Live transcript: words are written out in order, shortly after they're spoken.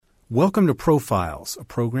Welcome to Profiles, a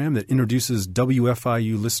program that introduces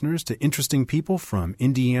WFIU listeners to interesting people from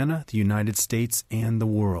Indiana, the United States, and the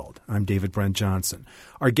world. I'm David Brent Johnson.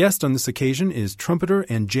 Our guest on this occasion is trumpeter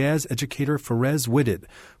and jazz educator Pharez Whitted.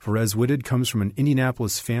 Pharez Whitted comes from an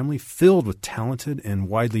Indianapolis family filled with talented and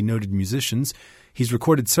widely noted musicians. He's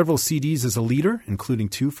recorded several CDs as a leader, including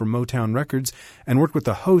 2 for Motown Records, and worked with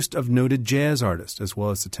a host of noted jazz artists, as well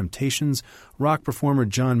as The Temptations, rock performer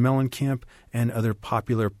John Mellencamp, and other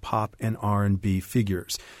popular pop and R&B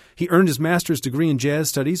figures. He earned his master's degree in jazz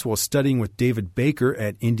studies while studying with David Baker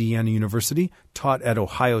at Indiana University, taught at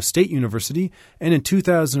Ohio State University, and in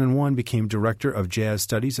 2001 became director of jazz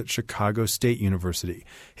studies at Chicago State University.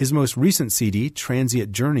 His most recent CD,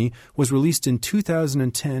 Transient Journey, was released in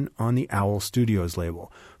 2010 on the Owl Studios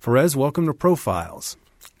label. Pharez, welcome to Profiles.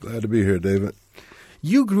 Glad to be here, David.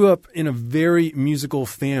 You grew up in a very musical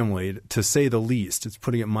family, to say the least. It's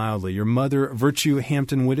putting it mildly. Your mother, Virtue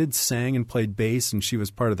Hampton Whitted, sang and played bass, and she was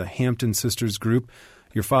part of the Hampton Sisters group.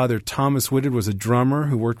 Your father, Thomas Whitted, was a drummer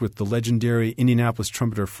who worked with the legendary Indianapolis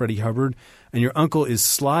trumpeter Freddie Hubbard. And your uncle is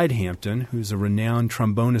Slide Hampton, who's a renowned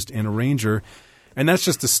trombonist and arranger. And that's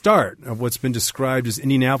just the start of what's been described as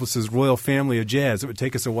Indianapolis's royal family of jazz. It would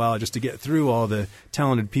take us a while just to get through all the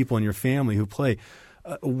talented people in your family who play.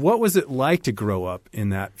 What was it like to grow up in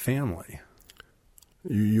that family?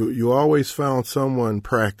 You always found someone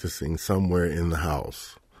practicing somewhere in the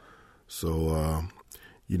house. So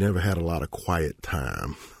you never had a lot of quiet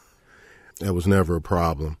time. That was never a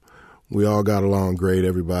problem. We all got along great.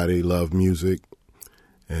 Everybody loved music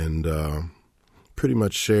and pretty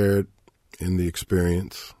much shared in the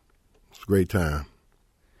experience. It's a great time.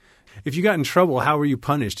 If you got in trouble, how were you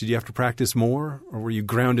punished? Did you have to practice more, or were you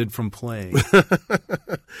grounded from playing?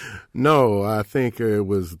 No, I think it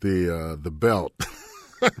was the belt.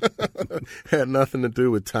 Had nothing to do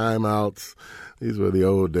with timeouts. These were the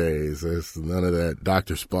old days. There's none of that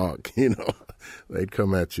Dr. Spock, They'd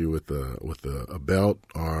come at you with a belt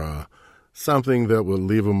or something that would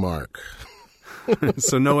leave a mark.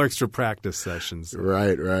 So no extra practice sessions.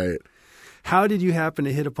 Right. How did you happen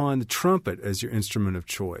to hit upon the trumpet as your instrument of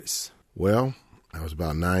choice? Well, I was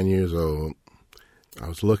about 9 years old. I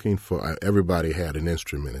was looking for – everybody had an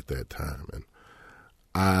instrument at that time. And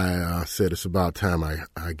I said it's about time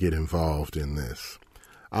I get involved in this.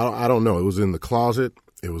 I don't know. It was in the closet.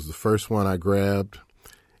 It was the first one I grabbed,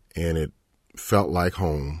 and it felt like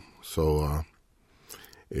home. So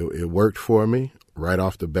it worked for me right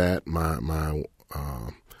off the bat.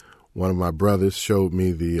 One of my brothers showed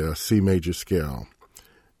me the C major scale,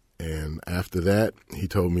 and after that, he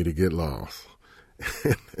told me to get lost.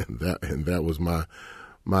 and that was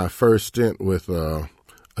my first stint with a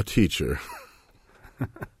teacher.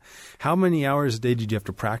 How many hours a day did you have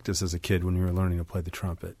to practice as a kid when you were learning to play the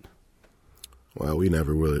trumpet? Well, we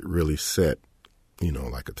never really set,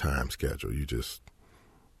 like a time schedule. You just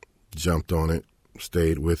jumped on it,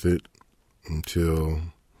 stayed with it until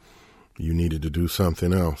you needed to do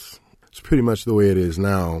something else. It's pretty much the way it is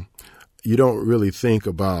now. You don't really think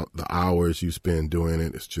about the hours you spend doing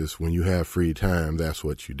it. It's just when you have free time, that's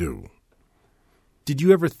what you do. Did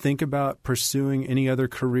you ever think about pursuing any other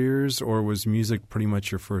careers, or was music pretty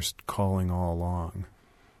much your first calling all along?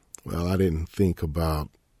 Well, I didn't think about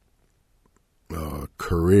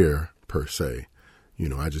career per se.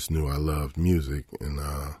 I just knew I loved music, and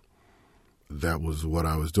that was what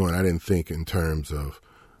I was doing. I didn't think in terms of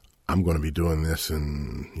I'm going to be doing this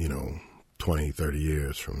in, 20, 30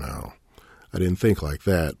 years from now. I didn't think like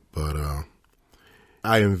that, but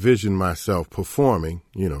I envisioned myself performing,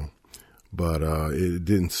 but it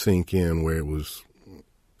didn't sink in where it was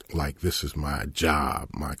like this is my job,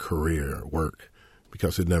 my career, work,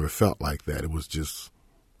 because it never felt like that. It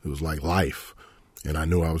was like life, and I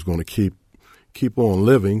knew I was going to keep on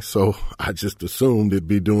living, so I just assumed it'd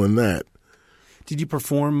be doing that. Did you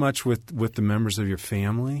perform much with the members of your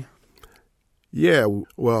family? Yeah,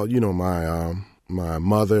 well, my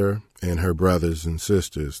mother and her brothers and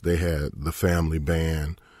sisters, they had the family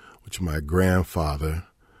band, which my grandfather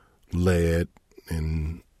led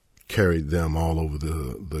and carried them all over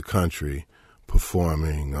the country,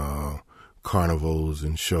 performing carnivals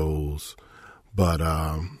and shows. But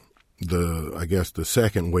I guess the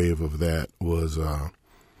second wave of that was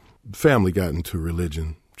family got into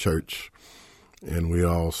religion, church, and we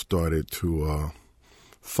all started to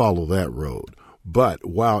follow that road. But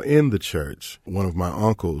while in the church, one of my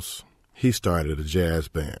uncles, he started a jazz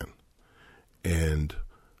band, and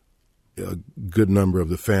a good number of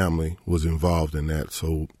the family was involved in that.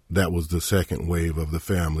 So that was the second wave of the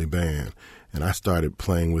family band. And I started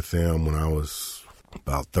playing with them when I was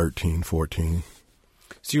about 13, 14.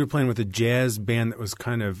 So you were playing with a jazz band that was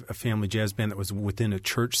kind of a family jazz band that was within a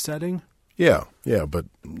church setting? Yeah, but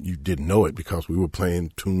you didn't know it because we were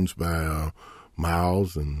playing tunes by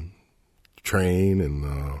Miles and Train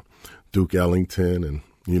and Duke Ellington and,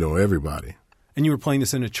 everybody. And you were playing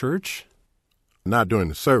this in a church? Not during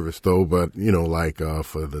the service, though, but,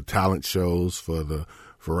 for the talent shows, for the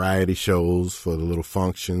variety shows, for the little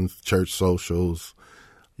functions, church socials.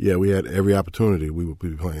 Yeah, we had every opportunity we would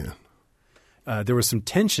be playing. There was some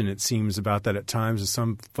tension, it seems, about that at times.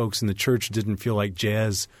 Some folks in the church didn't feel like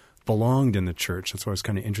jazz belonged in the church. That's why I was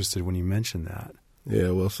kind of interested when you mentioned that.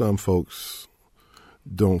 Yeah, well, some folks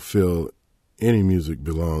don't feel any music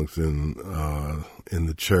belongs in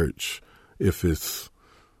the church if it's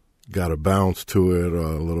got a bounce to it or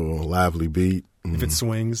a little lively beat. If it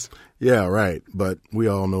swings. Yeah, right. But we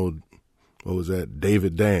all know, what was that?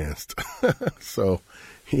 David danced. So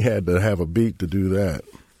he had to have a beat to do that.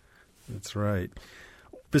 That's right.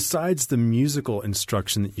 Besides the musical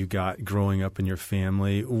instruction that you got growing up in your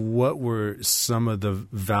family, what were some of the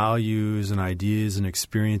values and ideas and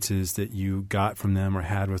experiences that you got from them or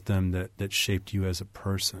had with them that shaped you as a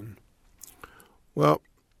person? Well,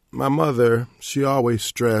 my mother, she always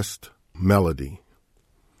stressed melody.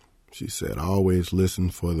 She said, always listen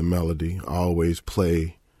for the melody, always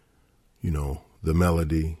play, the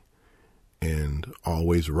melody, and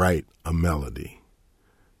always write a melody.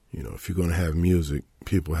 If you're going to have music,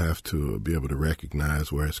 people have to be able to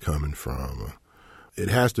recognize where it's coming from. It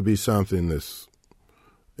has to be something that's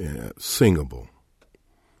singable.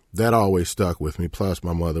 That always stuck with me. Plus,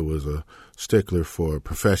 my mother was a stickler for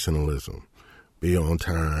professionalism. Be on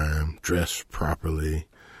time, dress properly,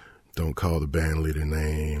 don't call the band leader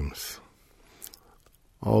names.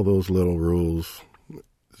 All those little rules,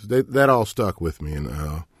 that all stuck with me.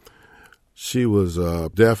 And she was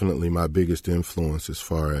definitely my biggest influence as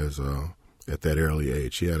far as at that early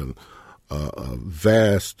age. She had a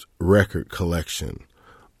vast record collection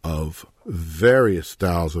of various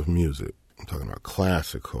styles of music. I'm talking about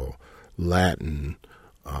classical, Latin,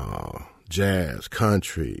 jazz,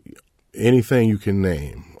 country, anything you can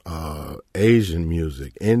name, Asian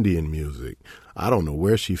music, Indian music. I don't know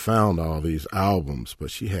where she found all these albums, but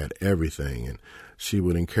she had everything, and she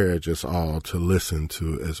would encourage us all to listen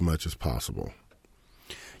to as much as possible.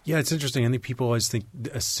 Yeah, it's interesting. I think people always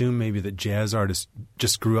assume maybe that jazz artists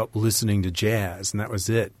just grew up listening to jazz, and that was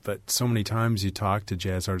it. But so many times you talk to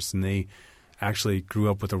jazz artists, and they actually grew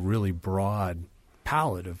up with a really broad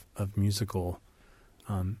palette of musical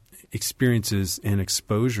experiences and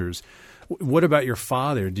exposures. What about your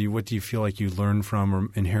father? What do you feel like you learned from or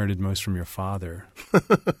inherited most from your father?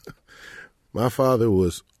 My father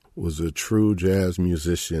was a true jazz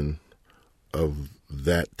musician of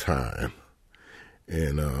that time.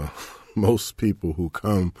 And most people who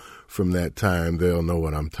come from that time, they'll know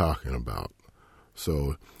what I'm talking about.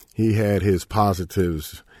 So he had his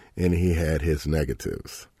positives and he had his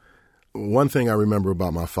negatives. One thing I remember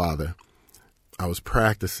about my father, I was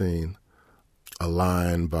practicing a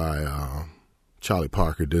line by Charlie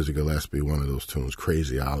Parker, Dizzy Gillespie, one of those tunes,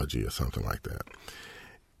 Crazyology or something like that.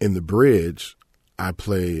 In the bridge, I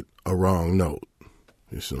played a wrong note,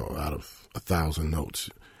 out of 1,000 notes.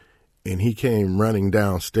 And he came running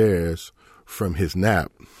downstairs from his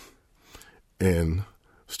nap and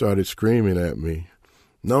started screaming at me,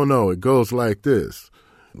 no, it goes like this.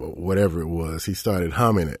 Whatever it was, he started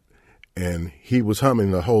humming it. And he was humming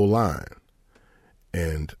the whole line.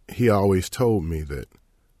 And he always told me that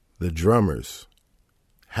the drummers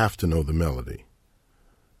have to know the melody.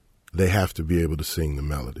 They have to be able to sing the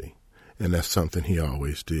melody. And that's something he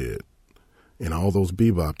always did. In all those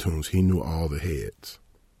bebop tunes, he knew all the heads.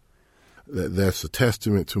 That's a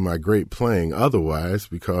testament to my great playing otherwise,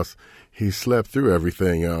 because he slept through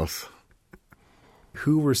everything else.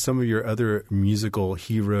 Who were some of your other musical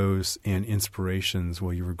heroes and inspirations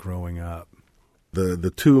while you were growing up?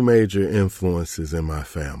 The two major influences in my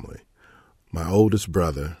family. My oldest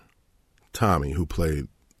brother, Tommy, who played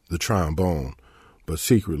the trombone, but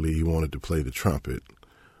secretly he wanted to play the trumpet.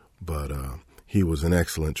 But he was an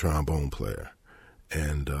excellent trombone player.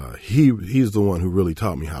 And he's the one who really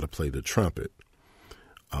taught me how to play the trumpet.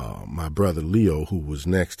 My brother Leo, who was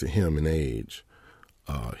next to him in age,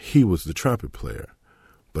 he was the trumpet player.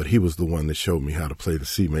 But he was the one that showed me how to play the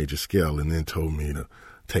C major scale and then told me to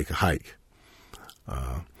take a hike.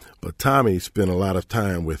 But Tommy spent a lot of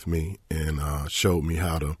time with me and showed me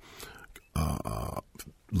how to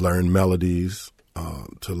learn melodies,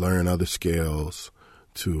 to learn other scales,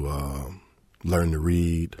 to learn to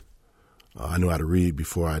read. I knew how to read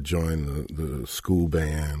before I joined the school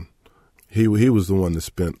band. He was the one that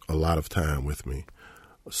spent a lot of time with me.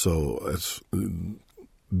 So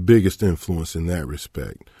biggest influence in that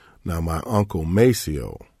respect. Now, my uncle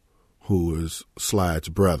Maceo, who is Slide's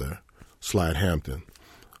brother, Slide Hampton,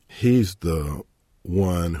 he's the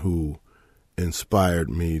one who inspired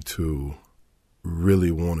me to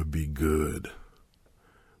really want to be good.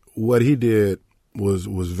 What he did was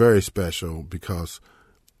very special because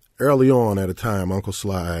early on at a time, Uncle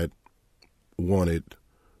Slide wanted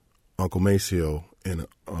Uncle Maceo and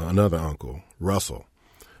another uncle, Russell,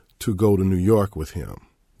 to go to New York with him.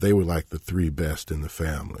 They were like the three best in the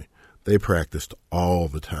family. They practiced all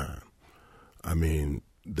the time. I mean,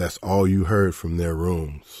 that's all you heard from their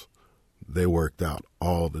rooms. They worked out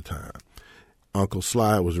all the time. Uncle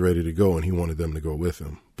Slide was ready to go, and he wanted them to go with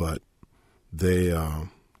him, but they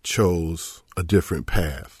chose a different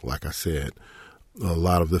path. Like I said, a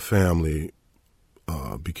lot of the family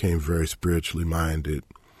became very spiritually minded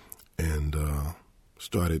and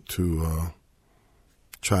started to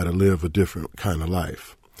try to live a different kind of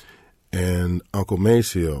life. And Uncle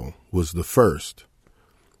Maceo was the first,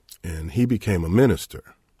 and he became a minister.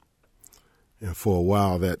 And for a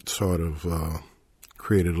while, that sort of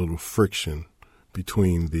created a little friction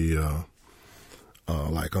between the,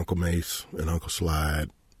 like Uncle Mace and Uncle Slide,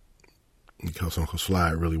 because Uncle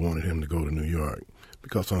Slide really wanted him to go to New York,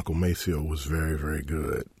 because Uncle Maceo was very, very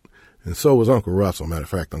good. And so was Uncle Russell. Matter of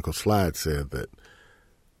fact, Uncle Slide said that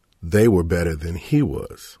they were better than he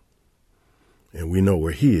was. And we know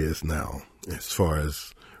where he is now, as far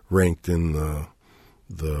as ranked in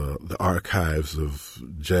the archives of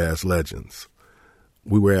jazz legends.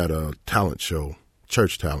 We were at a talent show,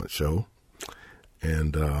 church talent show,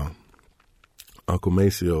 and Uncle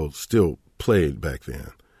Maceo still played back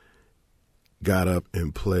then. Got up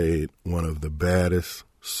and played one of the baddest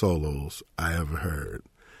solos I ever heard.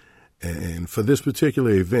 And for this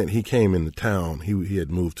particular event, he came into town. He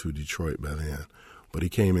had moved to Detroit by then, but he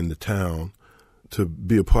came into town to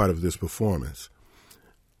be a part of this performance.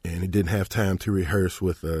 And he didn't have time to rehearse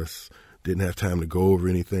with us, didn't have time to go over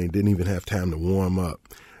anything, didn't even have time to warm up.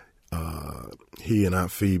 He and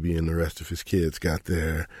Aunt Phoebe and the rest of his kids got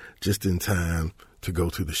there just in time to go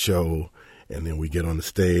to the show, and then we get on the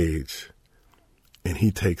stage, and he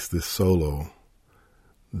takes this solo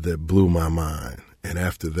that blew my mind. And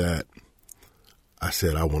after that, I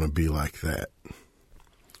said, I want to be like that.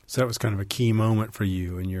 So that was kind of a key moment for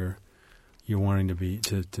you, and you're wanting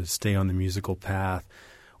to stay on the musical path.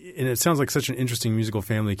 And it sounds like such an interesting musical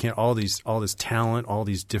family. All this talent, all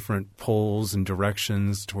these different poles and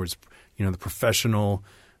directions towards, the professional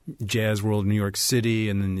jazz world of New York City,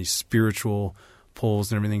 and then these spiritual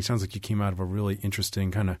poles and everything. Sounds like you came out of a really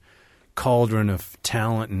interesting kind of cauldron of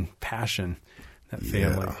talent and passion, that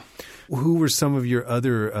family. Yeah. Who were some of your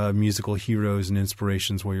other musical heroes and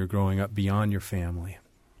inspirations while you're growing up beyond your family?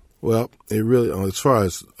 Well, it really, as far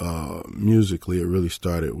as musically, it really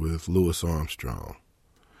started with Louis Armstrong.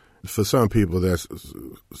 For some people, that's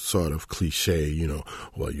sort of cliche,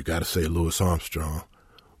 well, you got to say Louis Armstrong,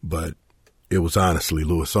 but it was honestly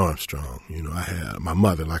Louis Armstrong. I had my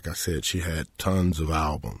mother, like I said, she had tons of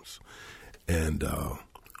albums, and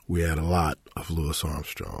we had a lot of Louis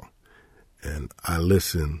Armstrong, and I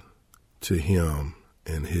listened to him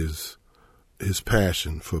and his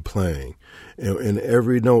passion for playing, and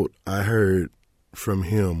every note I heard from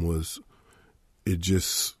him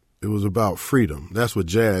it was about freedom. That's what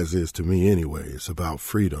jazz is to me anyway. It's about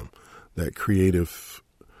freedom, that creative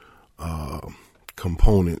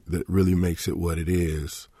component that really makes it what it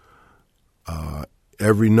is.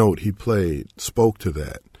 Every note he played spoke to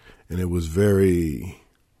that, and it was very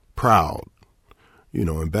proud.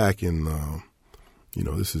 And back in,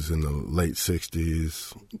 this is in the late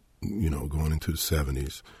 60s, going into the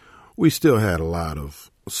 70s, we still had a lot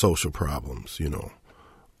of social problems,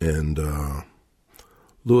 and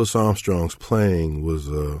Louis Armstrong's playing was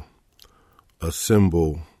a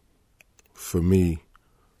symbol for me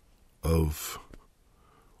of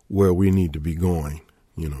where we need to be going,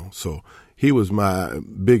 So he was my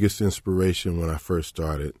biggest inspiration when I first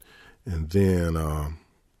started. And then I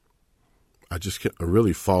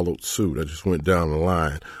really followed suit. I just went down the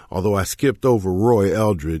line. Although I skipped over Roy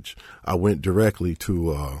Eldridge, I went directly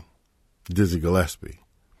to Dizzy Gillespie.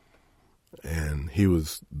 And he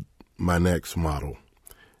was my next model.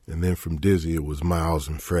 And then from Dizzy, it was Miles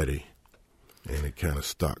and Freddie, and it kind of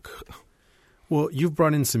stuck. Well, you've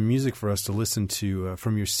brought in some music for us to listen to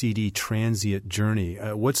from your CD, Transient Journey.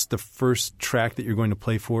 What's the first track that you're going to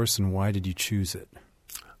play for us, and why did you choose it?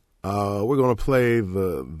 We're going to play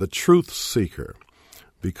the Truth Seeker,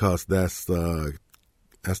 because that's the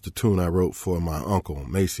tune I wrote for my uncle,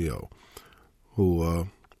 Maceo, who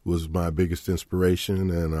was my biggest inspiration,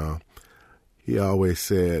 and he always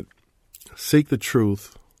said, seek the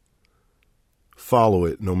truth, follow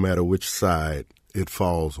it no matter which side it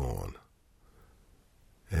falls on.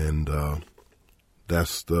 And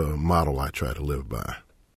that's the model I try to live by.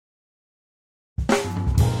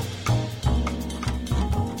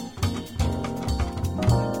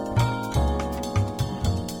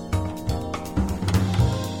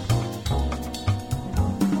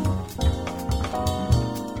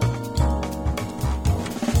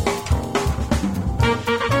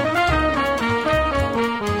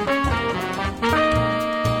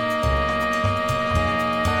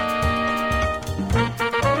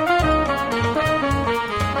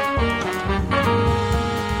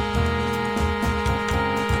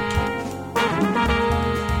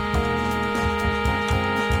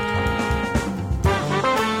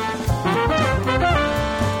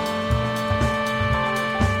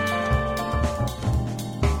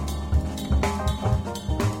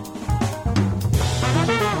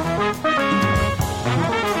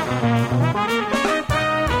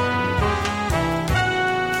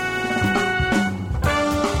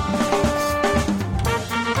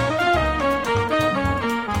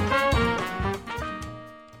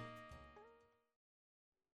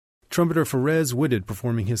 Trumpeter Pharrell Whitted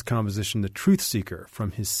performing his composition The Truth Seeker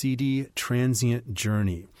from his CD Transient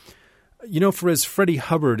Journey. You know, Freddie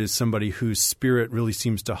Hubbard is somebody whose spirit really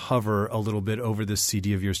seems to hover a little bit over this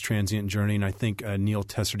CD of yours, Transient Journey, and I think Neil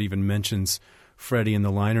Tessert even mentions Freddie in the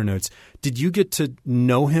liner notes. Did you get to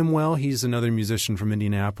know him well? He's another musician from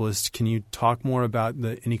Indianapolis. Can you talk more about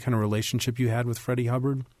any kind of relationship you had with Freddie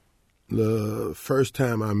Hubbard? The first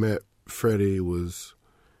time I met Freddie was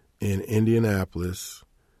in Indianapolis.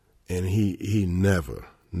 And he never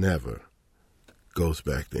goes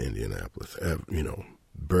back to Indianapolis, ever,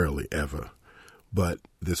 barely ever. But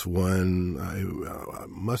this one, I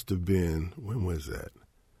must have been, when was that?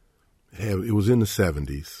 It was in the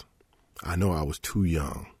 70s. I know I was too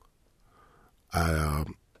young. I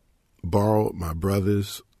borrowed my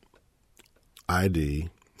brother's ID,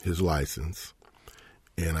 his license,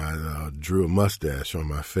 and I drew a mustache on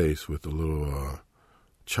my face with a little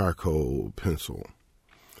charcoal pencil.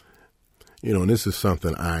 And this is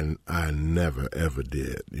something I never, ever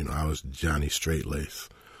did. I was Johnny Straightlace.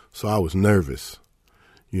 So I was nervous,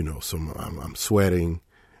 so I'm sweating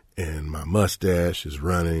and my mustache is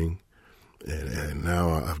running. And now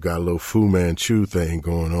I've got a little Fu Manchu thing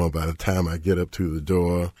going on by the time I get up to the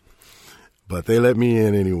door. But they let me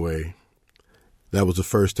in anyway. That was the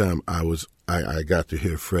first time I got to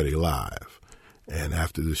hear Freddie live. And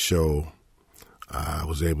after the show, I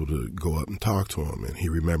was able to go up and talk to him, and he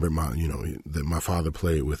remembered that my father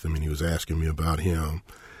played with him, and he was asking me about him.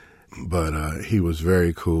 But he was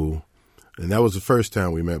very cool, and that was the first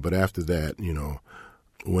time we met. But after that,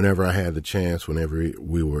 whenever I had the chance, whenever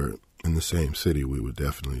we were in the same city, we would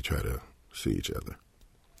definitely try to see each other.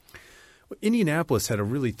 Well, Indianapolis had a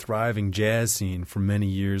really thriving jazz scene for many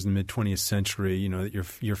years in the mid-20th century,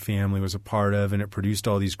 that your family was a part of, and it produced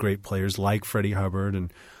all these great players like Freddie Hubbard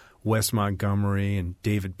and Wes Montgomery and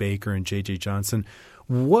David Baker and J.J. Johnson.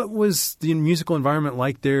 What was the musical environment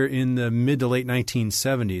like there in the mid to late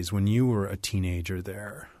 1970s when you were a teenager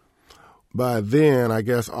there? By then, I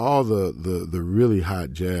guess all the really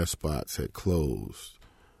hot jazz spots had closed,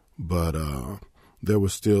 but there were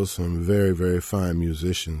still some very, very fine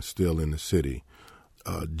musicians still in the city.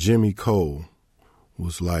 Jimmy Cole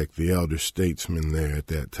was like the elder statesman there at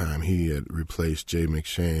that time. He had replaced Jay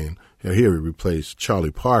McShann. He had replaced Charlie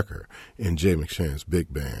Parker in Jay McShann's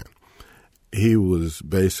big band. He was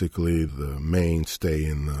basically the mainstay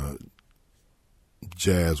in the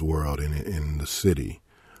jazz world in the city.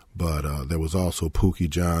 But there was also Pookie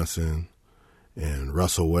Johnson and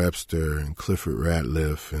Russell Webster and Clifford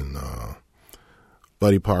Ratliff and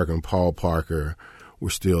Buddy Parker and Paul Parker were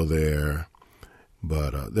still there.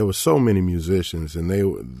 But there were so many musicians,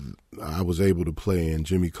 and I was able to play in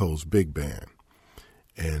Jimmy Cole's big band.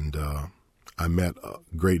 And I met a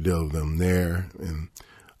great deal of them there and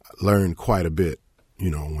learned quite a bit,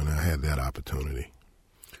 when I had that opportunity.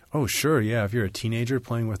 Oh, sure, yeah. If you're a teenager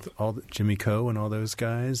playing with Jimmy Coe and all those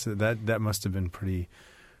guys, that must have been pretty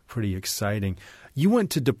exciting. You went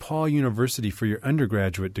to DePaul University for your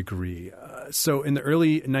undergraduate degree. So in the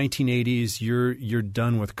early 1980s, you're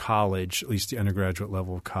done with college, at least the undergraduate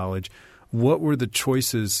level of college. What were the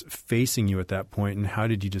choices facing you at that point, and how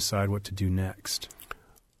did you decide what to do next?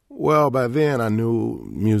 Well, by then I knew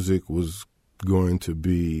music was going to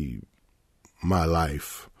be my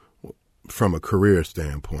life from a career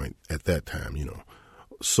standpoint at that time,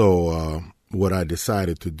 So what I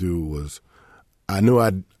decided to do was I knew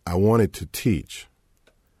I wanted to teach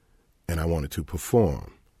and I wanted to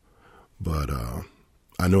perform. But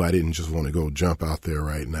I knew I didn't just want to go jump out there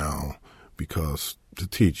right now because to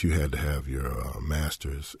teach you had to have your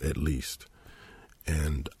master's at least.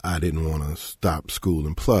 And I didn't want to stop school.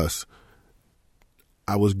 And plus,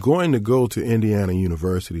 I was going to go to Indiana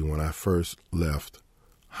University when I first left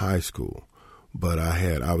high school, but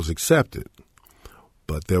I was accepted.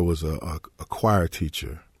 But there was a choir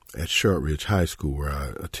teacher at Shortridge High School where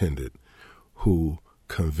I attended who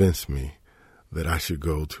convinced me that I should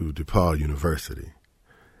go to DePaul University.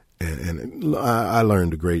 And I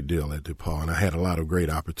learned a great deal at DePaul, and I had a lot of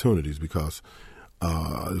great opportunities because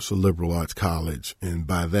it's a liberal arts college, and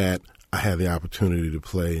by that I had the opportunity to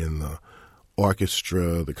play in the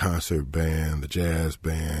orchestra, the concert band, the jazz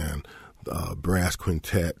band, brass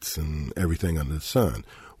quintets, and everything under the sun,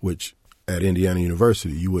 which at Indiana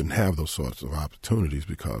University you wouldn't have those sorts of opportunities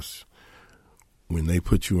because when they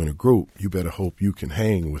put you in a group, you better hope you can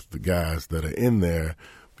hang with the guys that are in there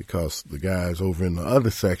because the guys over in the other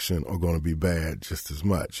section are going to be bad just as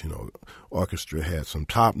much. You know, orchestra had some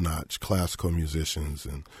top-notch classical musicians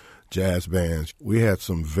and jazz bands. We had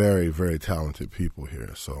some very, very talented people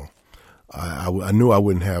here, so I knew I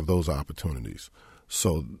wouldn't have those opportunities.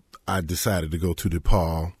 So I decided to go to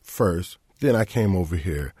DePaul first. Then I came over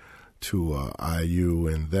here to IU,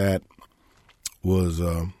 and that was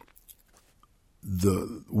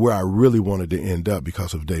where I really wanted to end up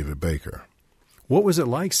because of David Baker. What was it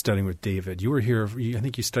like studying with David? You were here, I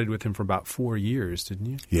think you studied with him for about 4 years, didn't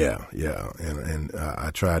you? Yeah, and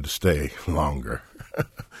I tried to stay longer.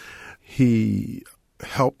 He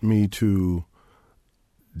helped me to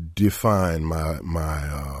define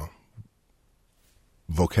my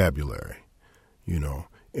vocabulary, you know,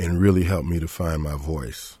 and really helped me to find my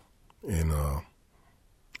voice in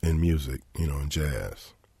music, you know, in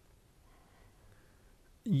jazz.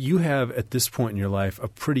 You have, at this point in your life, a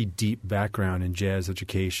pretty deep background in jazz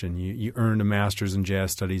education. You earned a master's in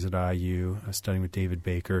jazz studies at IU, studying with David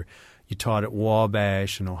Baker. You taught at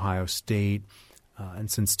Wabash and Ohio State.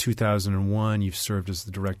 And since 2001, you've served as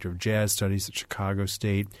the director of jazz studies at Chicago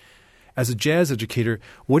State. As a jazz educator,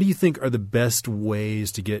 what do you think are the best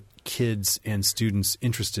ways to get kids and students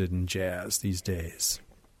interested in jazz these days?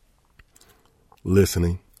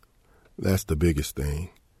 Listening. That's the biggest thing.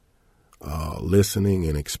 Listening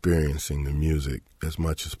and experiencing the music as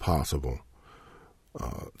much as possible.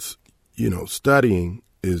 You know, studying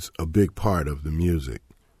is a big part of the music,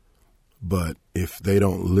 but if they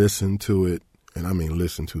don't listen to it, and I mean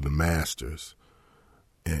listen to the masters,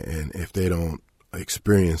 and if they don't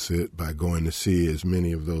experience it by going to see as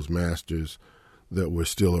many of those masters that were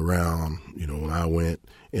still around, you know, when I went,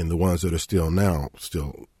 and the ones that are still now,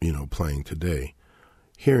 you know, playing today,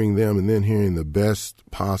 hearing them and then hearing the best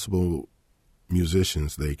possible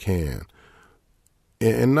musicians they can,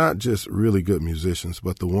 and not just really good musicians,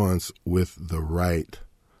 but the ones with the right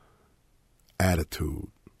attitude,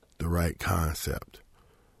 the right concept,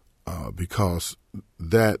 because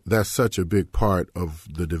that's such a big part of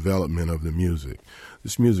the development of the music.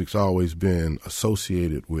 This music's always been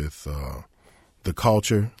associated with the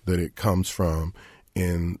culture that it comes from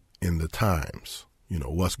in the times, you know,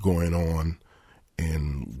 what's going on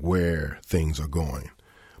and where things are going.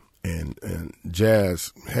 And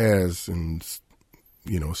jazz has, and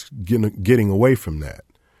you know, getting away from that,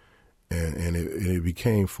 and it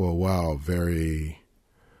became for a while very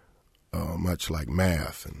much like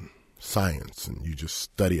math and science, and you just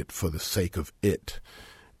study it for the sake of it.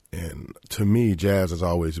 And to me, jazz has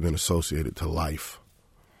always been associated to life,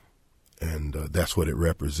 and that's what it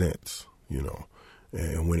represents, you know.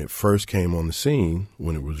 And when it first came on the scene,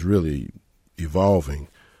 when it was really evolving,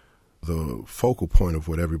 the focal point of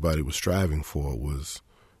what everybody was striving for was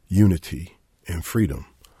unity and freedom.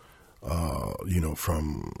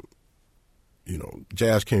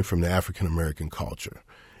 Jazz came from the African American culture.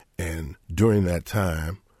 And during that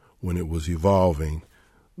time, when it was evolving,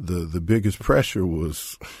 the biggest pressure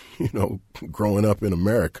was, you know, growing up in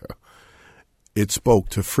America. It spoke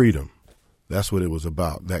to freedom. That's what it was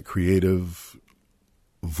about, that creative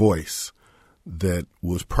voice that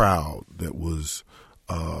was proud, that was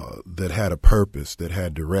that had a purpose, that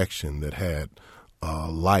had direction, that had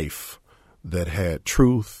life, that had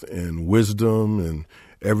truth and wisdom and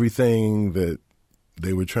everything that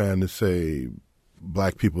they were trying to say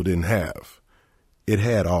black people didn't have. It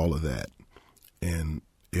had all of that, and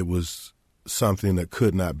it was something that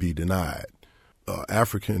could not be denied.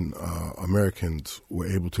 African Americans were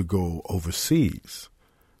able to go overseas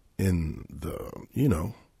in the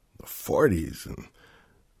 40s, and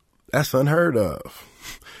that's unheard of.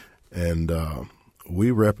 And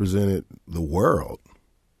we represented the world.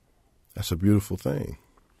 That's a beautiful thing.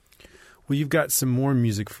 Well, you've got some more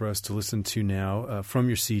music for us to listen to now from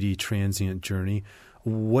your CD, Transient Journey.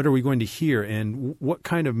 What are we going to hear, and what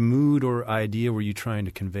kind of mood or idea were you trying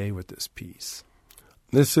to convey with this piece?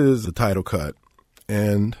 This is the title cut,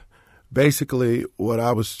 and basically what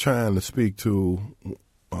I was trying to speak to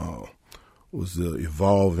was the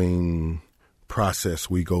evolving process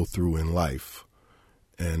we go through in life,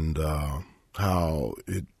 and how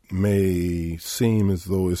it may seem as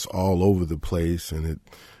though it's all over the place and it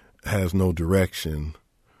has no direction,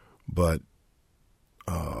 but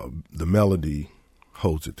the melody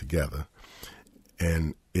holds it together,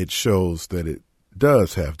 and it shows that it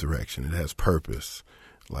does have direction. It has purpose,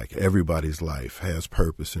 like everybody's life has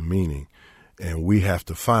purpose and meaning, and we have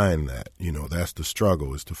to find that. That's the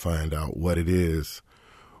struggle, is to find out what it is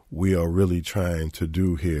we are really trying to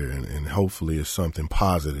do here, and hopefully it's something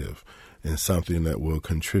positive and something that will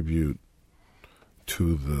contribute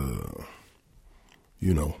to the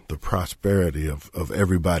prosperity of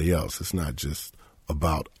everybody else. It's not just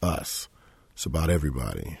about us. It's about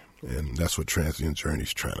everybody. And that's what Transient Journey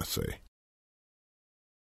is trying to say.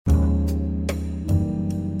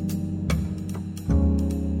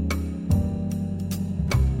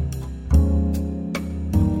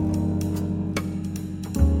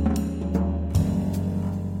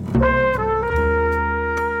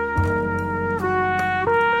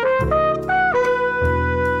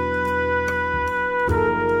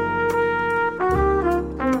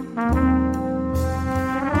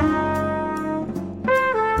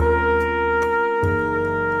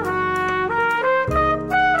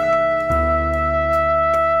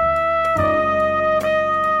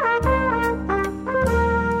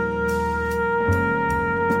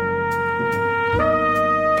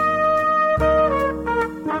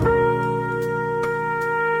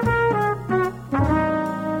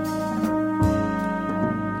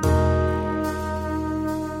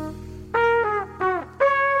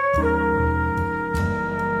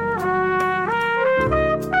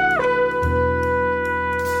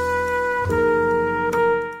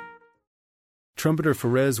 Trumpeter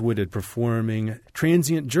Pharez Whitted performing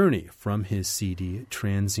Transient Journey from his CD,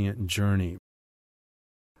 Transient Journey.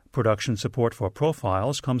 Production support for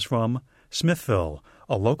Profiles comes from Smithville,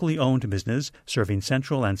 a locally owned business serving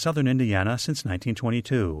central and southern Indiana since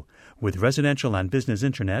 1922, with residential and business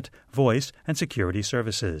internet, voice, and security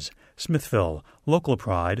services. Smithville, local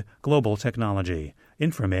pride, global technology.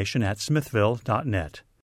 Information at smithville.net.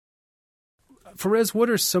 Pharez, what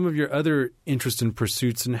are some of your other interests and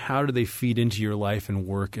pursuits, and how do they feed into your life and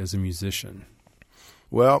work as a musician?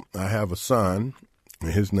 Well, I have a son.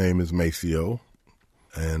 His name is Maceo,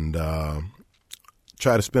 and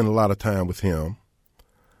try to spend a lot of time with him.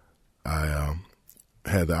 I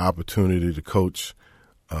had the opportunity to coach,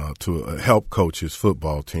 to help coach his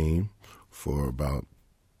football team for about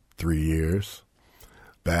 3 years.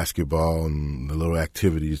 Basketball and the little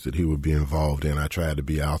activities that he would be involved in, I tried to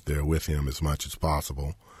be out there with him as much as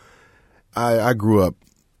possible. I grew up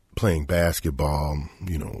playing basketball,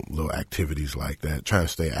 little activities like that, trying to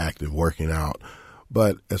stay active, working out.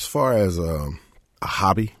 But as far as a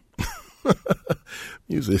hobby,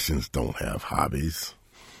 musicians don't have hobbies.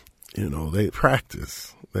 They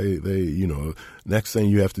practice. They next thing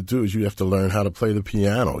you have to do is you have to learn how to play the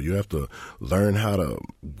piano. You have to learn how to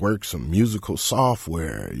work some musical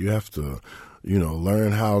software. You have to,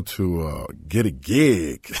 learn how to get a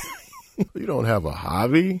gig. You don't have a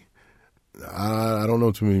hobby? I don't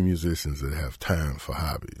know too many musicians that have time for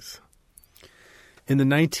hobbies. In the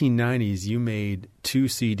 1990s, you made 2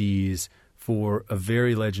 CDs for a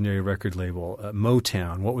very legendary record label,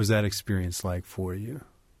 Motown. What was that experience like for you?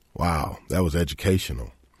 Wow, that was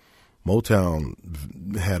educational.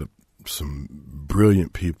 Motown had some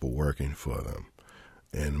brilliant people working for them.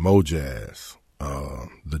 And Mojazz,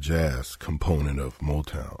 the jazz component of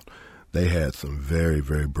Motown, they had some very,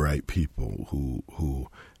 very bright people who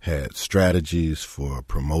had strategies for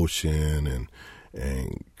promotion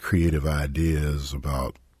and creative ideas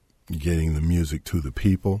about getting the music to the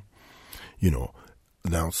people.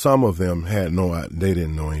 Now some of them they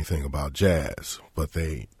didn't know anything about jazz, but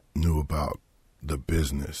they knew about the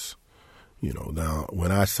business. Now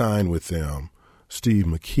when I signed with them, Steve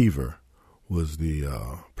McKeever was the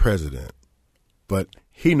president, but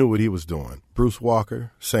he knew what he was doing. Bruce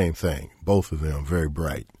Walker, same thing. Both of them very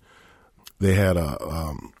bright. They had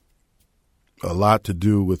a lot to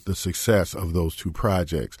do with the success of those 2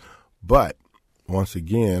 projects. But once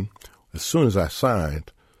again, as soon as I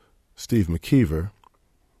signed, Steve McKeever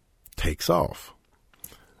takes off.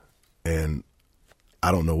 And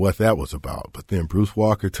I don't know what that was about, but then Bruce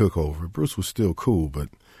Walker took over. Bruce was still cool, but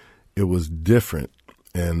it was different.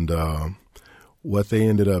 And what they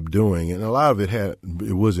ended up doing, and a lot of it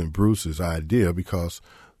wasn't Bruce's idea, because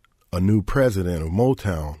a new president of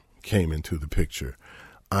Motown came into the picture,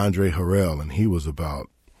 Andre Harrell, and he was about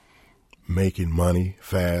making money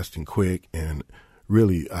fast and quick. And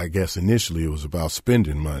really, I guess initially it was about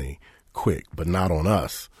spending money quick, but not on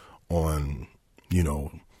us, on,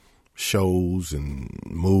 shows and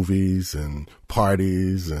movies and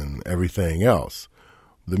parties and everything else.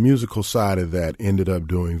 The musical side of that ended up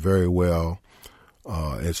doing very well.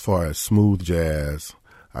 As far as smooth jazz,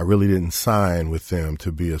 I really didn't sign with them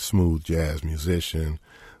to be a smooth jazz musician.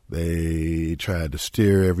 They tried to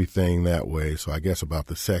steer everything that way. So I guess about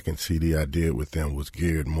the second CD I did with them was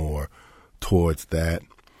geared more towards that.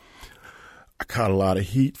 I caught a lot of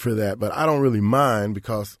heat for that, but I don't really mind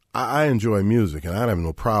because I enjoy music, and I have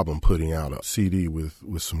no problem putting out a CD with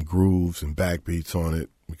some grooves and backbeats on it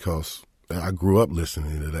because I grew up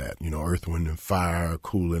listening to that. Earth, Wind and Fire,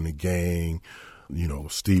 Kool and the Gang,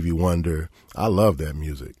 Stevie Wonder. I love that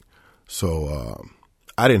music. So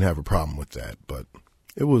I didn't have a problem with that, but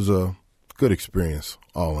it was a good experience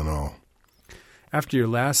all in all. After your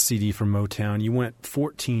last CD from Motown, you went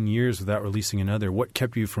 14 years without releasing another. What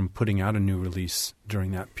kept you from putting out a new release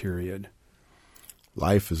during that period?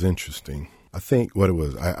 Life is interesting. I think what it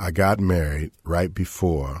was, I got married right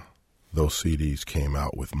before those CDs came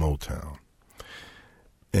out with Motown.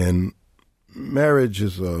 And marriage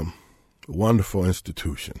is a wonderful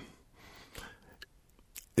institution.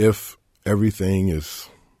 If everything is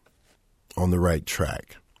on the right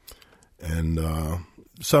track. And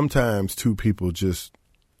sometimes two people just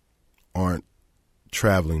aren't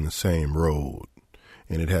traveling the same road,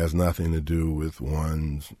 and it has nothing to do with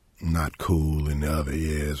one's not cool and the other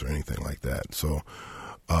is or anything like that. So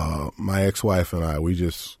my ex-wife and I, we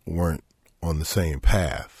just weren't on the same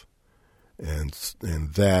path, and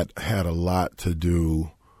that had a lot to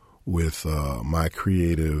do with my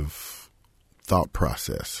creative thought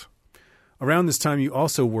process. Around this time, you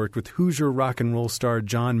also worked with Hoosier rock and roll star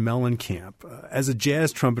John Mellencamp. As a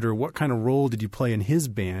jazz trumpeter, what kind of role did you play in his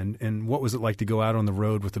band, and what was it like to go out on the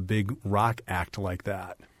road with a big rock act like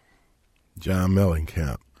that? John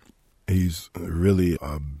Mellencamp, he's really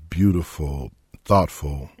a beautiful,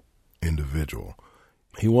 thoughtful individual.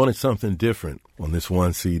 He wanted something different on this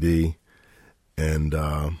one CD, and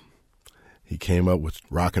he came up with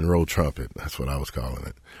rock and roll trumpet. That's what I was calling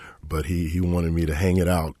it. But he wanted me to hang it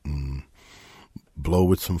out and blow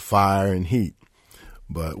with some fire and heat.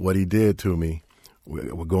 But what he did to me,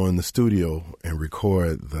 we'll go in the studio and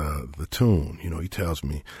record the tune. He tells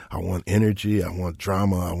me, I want energy, I want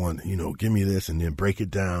drama, I want, give me this, and then break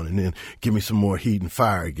it down, and then give me some more heat and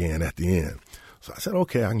fire again at the end. So I said,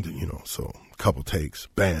 okay, I can do, so a couple takes,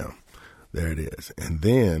 bam, there it is. And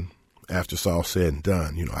then after it's all said and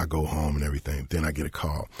done, I go home and everything. Then I get a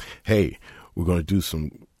call. Hey, we're going to do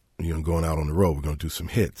some, going out on the road. We're going to do some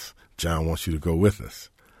hits. John wants you to go with us.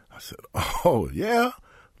 I said, oh, yeah,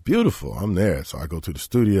 beautiful. I'm there. So I go to the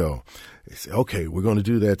studio. They say, okay, we're going to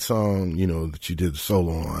do that song, that you did the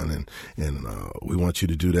solo on, and we want you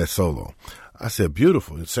to do that solo. I said,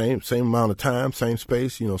 beautiful. Same amount of time, same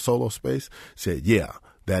space, solo space. Said, yeah,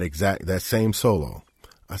 that same solo.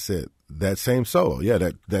 I said, that same solo. Yeah,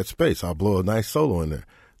 that space. I'll blow a nice solo in there.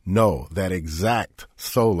 No, that exact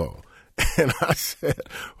solo. And I said,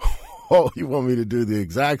 oh, you want me to do the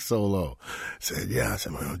exact solo? I said, yeah. I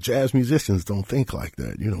said, well, jazz musicians don't think like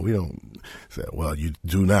that. We don't. I said, well, you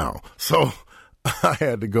do now. So I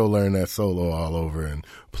had to go learn that solo all over and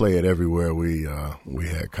play it everywhere we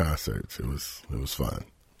had concerts. It was fun.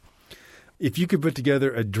 If you could put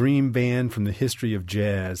together a dream band from the history of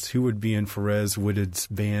jazz, who would be in Pharrell Wooded's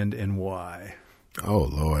band and why? Oh,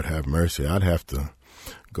 Lord have mercy. I'd have to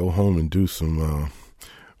go home and do some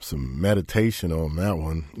meditation on that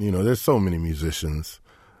one. There's so many musicians.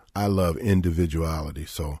 I love individuality.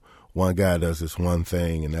 So one guy does this one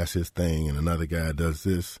thing and that's his thing, and another guy does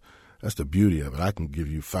this. That's the beauty of it. I can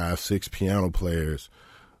give you 5, 6 piano players,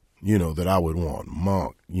 that I would want.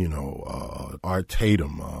 Monk, Art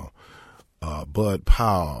Tatum, Bud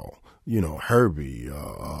Powell, Herbie,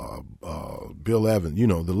 Bill Evans,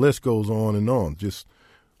 the list goes on and on.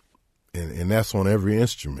 And that's on every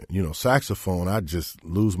instrument. Saxophone, I just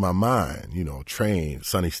lose my mind. Train,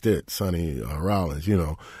 Sonny Stitt, Sonny Rollins,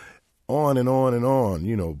 on and on and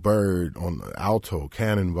on. Bird on alto,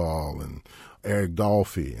 Cannonball, and Eric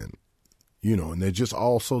Dolphy, and and they're just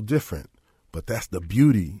all so different. But that's the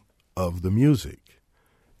beauty of the music,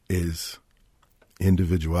 is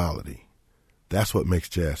individuality. That's what makes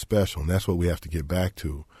jazz special, and that's what we have to get back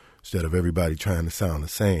to, instead of everybody trying to sound the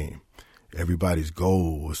same. Everybody's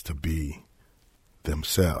goal was to be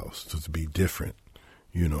themselves, to be different,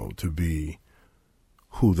 to be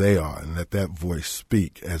who they are, and let that voice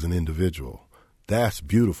speak as an individual. That's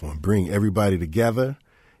beautiful. And bring everybody together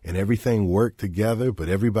and everything work together, but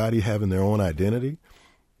everybody having their own identity.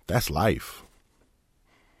 That's life.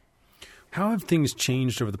 How have things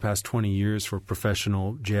changed over the past 20 years for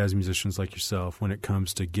professional jazz musicians like yourself when it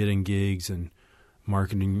comes to getting gigs and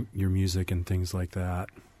marketing your music and things like that?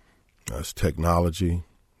 It's technology,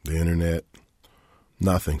 the internet.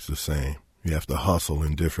 Nothing's the same. You have to hustle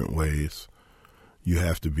in different ways. You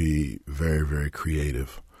have to be very, very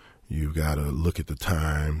creative. You've got to look at the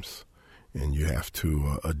times, and you have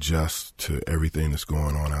to adjust to everything that's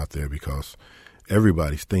going on out there because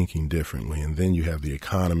everybody's thinking differently. And then you have the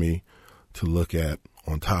economy to look at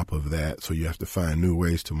on top of that. So you have to find new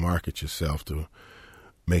ways to market yourself, to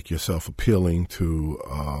make yourself appealing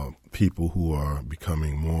to people who are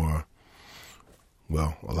becoming more,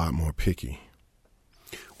 well, a lot more picky.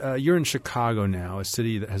 You're in Chicago now, a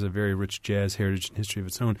city that has a very rich jazz heritage and history of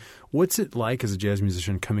its own. What's it like as a jazz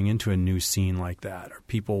musician coming into a new scene like that? Are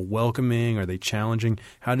people welcoming? Are they challenging?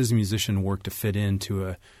 How does a musician work to fit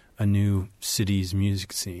into a new city's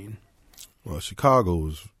music scene? Well, Chicago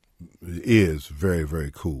is very,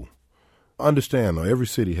 very cool. Understand, though, every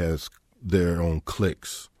city has their own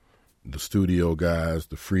cliques. The studio guys,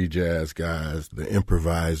 the free jazz guys, the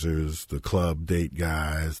improvisers, the club date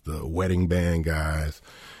guys, the wedding band guys.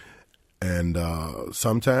 And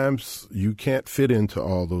sometimes you can't fit into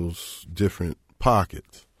all those different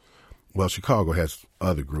pockets. Well, Chicago has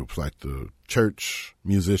other groups like the church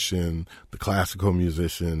musician, the classical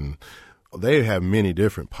musician. They have many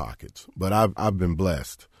different pockets, but I've been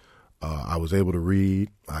blessed. I was able to read.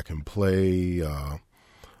 I can play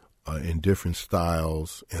in different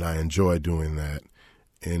styles, and I enjoy doing that.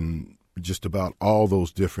 In just about all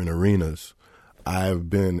those different arenas, I've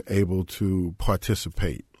been able to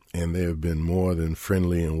participate, and they have been more than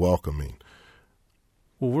friendly and welcoming.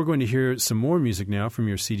 Well, we're going to hear some more music now from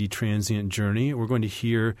your CD Transient Journey. We're going to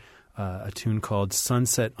hear a tune called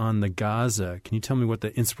Sunset on the Gaza. Can you tell me what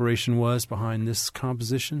the inspiration was behind this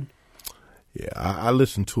composition? Yeah, I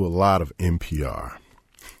listen to a lot of NPR,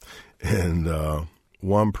 and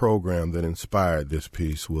one program that inspired this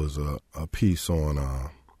piece was a piece on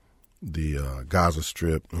the Gaza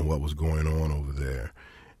Strip and what was going on over there.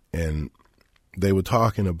 And they were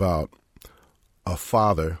talking about a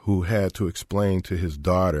father who had to explain to his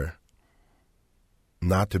daughter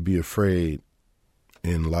not to be afraid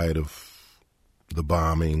in light of the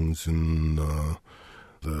bombings and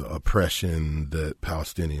the oppression that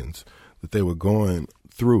Palestinians, that they were going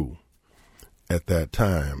through at that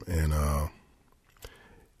time. And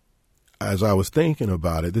as I was thinking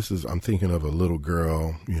about it, I'm thinking of a little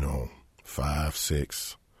girl, 5,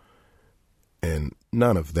 6, and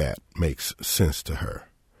none of that makes sense to her.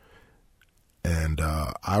 And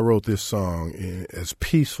I wrote this song as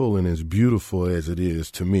peaceful and as beautiful as it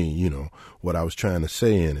is to me, what I was trying to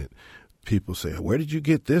say in it. People say, where did you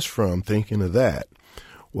get this from, thinking of that?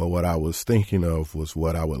 Well, what I was thinking of was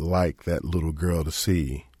what I would like that little girl to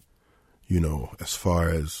see, as far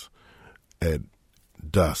as at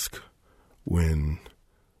dusk, when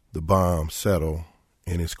the bombs settle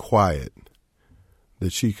and it's quiet,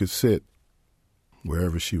 that she could sit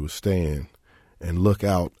wherever she was staying and look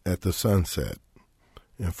out at the sunset,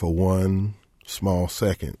 and for one small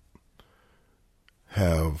second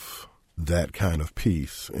have that kind of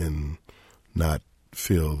peace and not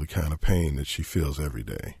feel the kind of pain that she feels every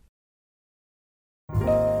day.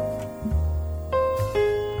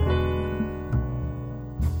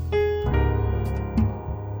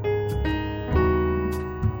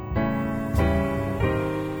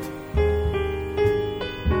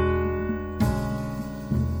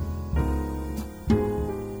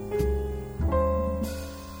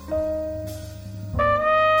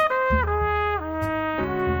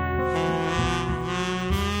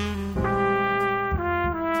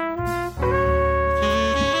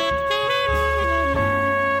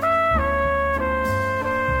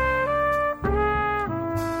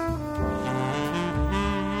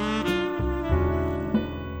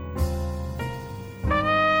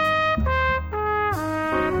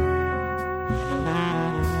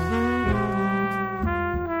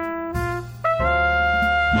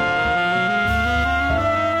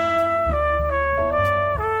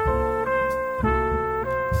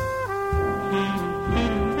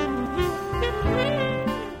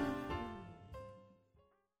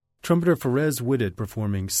 Trumpeter Pharrell Whitted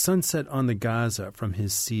performing Sunset on the Gaza from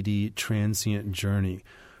his CD Transient Journey.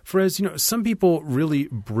 Pharrell, some people really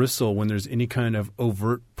bristle when there's any kind of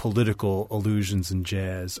overt political allusions in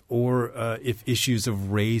jazz, or if issues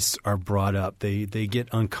of race are brought up, they get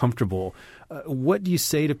uncomfortable. What do you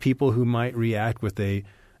say to people who might react with a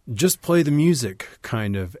just play the music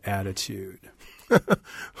kind of attitude?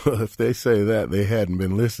 Well, if they say that, they hadn't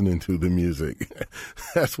been listening to the music.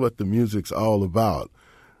 That's what the music's all about.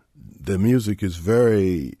 The music is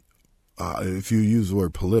very, if you use the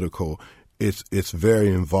word political, it's very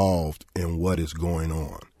involved in what is going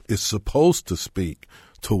on. It's supposed to speak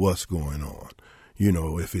to what's going on. You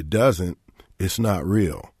know, if it doesn't, it's not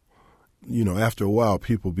real. You know, after a while,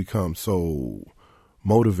 people become so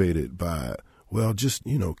motivated by, well, just,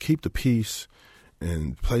 you know, keep the peace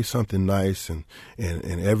and play something nice, and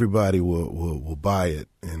everybody will buy it,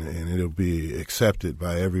 and it'll be accepted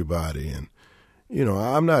by everybody. And, you know,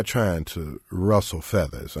 I'm not trying to rustle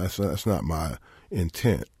feathers. That's not my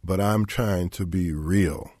intent. But I'm trying to be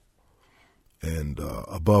real. And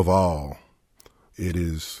above all, it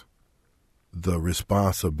is the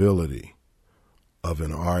responsibility of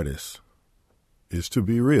an artist is to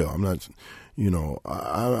be real. I'm not, you know,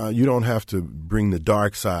 you don't have to bring the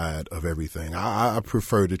dark side of everything. I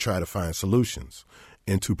prefer to try to find solutions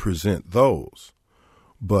and to present those,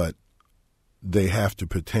 but they have to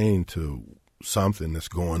pertain to something that's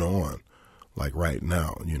going on. Like right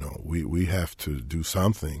now, you know, we have to do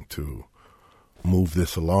something to move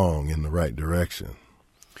this along in the right direction.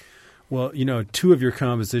 Well, you know, two of your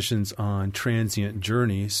compositions on Transient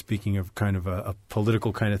Journey, speaking of kind of a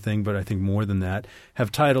political kind of thing, but I think more than that,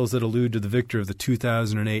 have titles that allude to the victor of the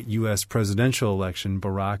 2008 U.S. presidential election,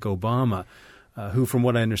 Barack Obama, who, from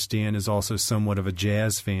what I understand, is also somewhat of a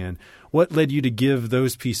jazz fan. What led you to give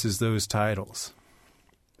those pieces those titles?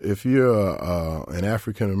 If you're an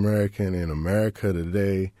African American in America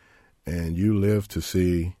today and you live to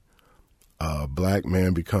see a black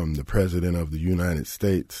man become the president of the United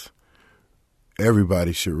States,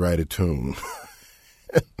 everybody should write a tune.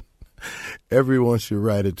 Everyone should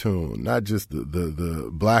write a tune, not just the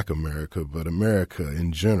black America, but America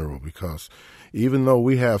in general, because even though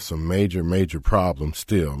we have some major problems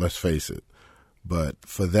still, let's face it, but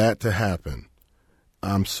for that to happen,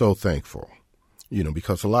 I'm so thankful, you know,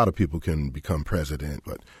 because a lot of people can become president,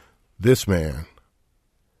 but this man,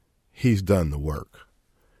 he's done the work,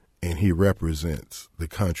 and he represents the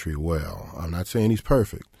country well. I'm not saying he's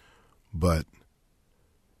perfect, but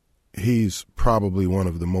he's probably one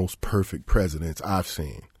of the most perfect presidents I've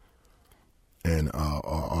seen and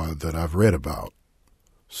or that I've read about.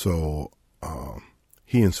 So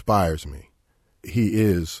he inspires me. He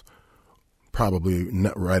is probably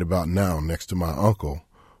right about now, next to my uncle,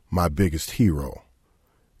 my biggest hero.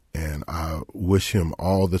 And I wish him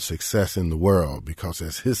all the success in the world, because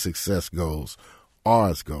as his success goes,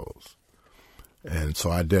 ours goes. And so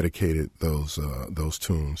I dedicated those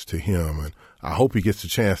tunes to him, and I hope he gets a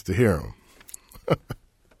chance to hear them.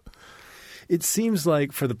 It seems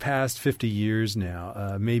like for the past 50 years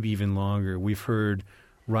now, maybe even longer, we've heard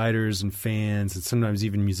writers and fans and sometimes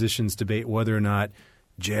even musicians debate whether or not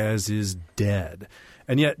jazz is dead.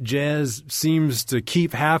 And yet jazz seems to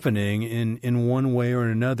keep happening in one way or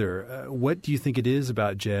another. What do you think it is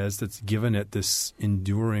about jazz that's given it this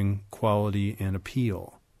enduring quality and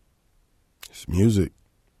appeal? It's music.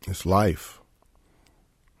 It's life.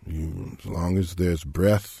 As long as there's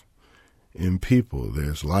breath in people,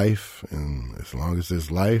 there's life. And as long as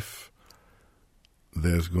there's life,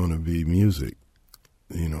 there's going to be music.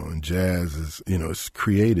 You know, and jazz is, you know, it's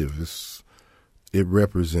creative. It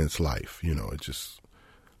represents life. You know, it's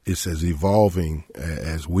as evolving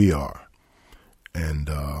as we are. And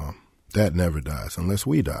that never dies unless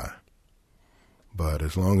we die. But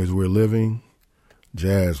as long as we're living,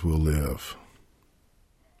 jazz will live.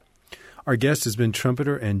 Our guest has been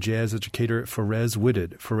trumpeter and jazz educator Forez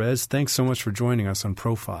Whitted. Forez, thanks so much for joining us on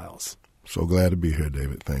Profiles. So glad to be here,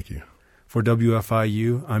 David. Thank you. For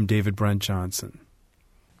WFIU, I'm David Brent Johnson.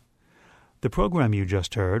 The program you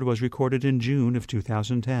just heard was recorded in June of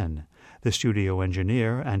 2010. The studio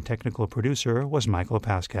engineer and technical producer was Michael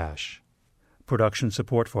Paskash. Production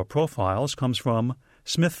support for Profiles comes from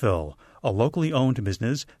Smithville, a locally owned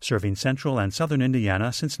business serving central and southern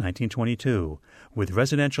Indiana since 1922, with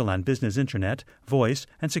residential and business internet, voice,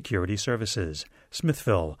 and security services.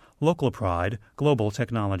 Smithville, local pride, global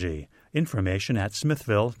technology. Information at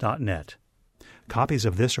smithville.net. Copies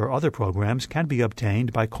of this or other programs can be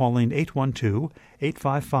obtained by calling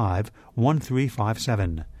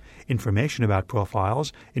 812-855-1357. Information about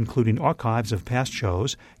Profiles, including archives of past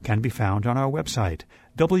shows, can be found on our website,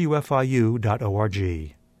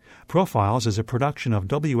 wfiu.org. Profiles is a production of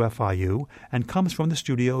WFIU and comes from the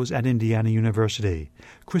studios at Indiana University.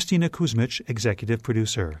 Christina Kuzmich, executive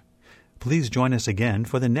producer. Please join us again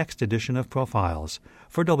for the next edition of Profiles.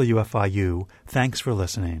 For WFIU, thanks for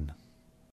listening.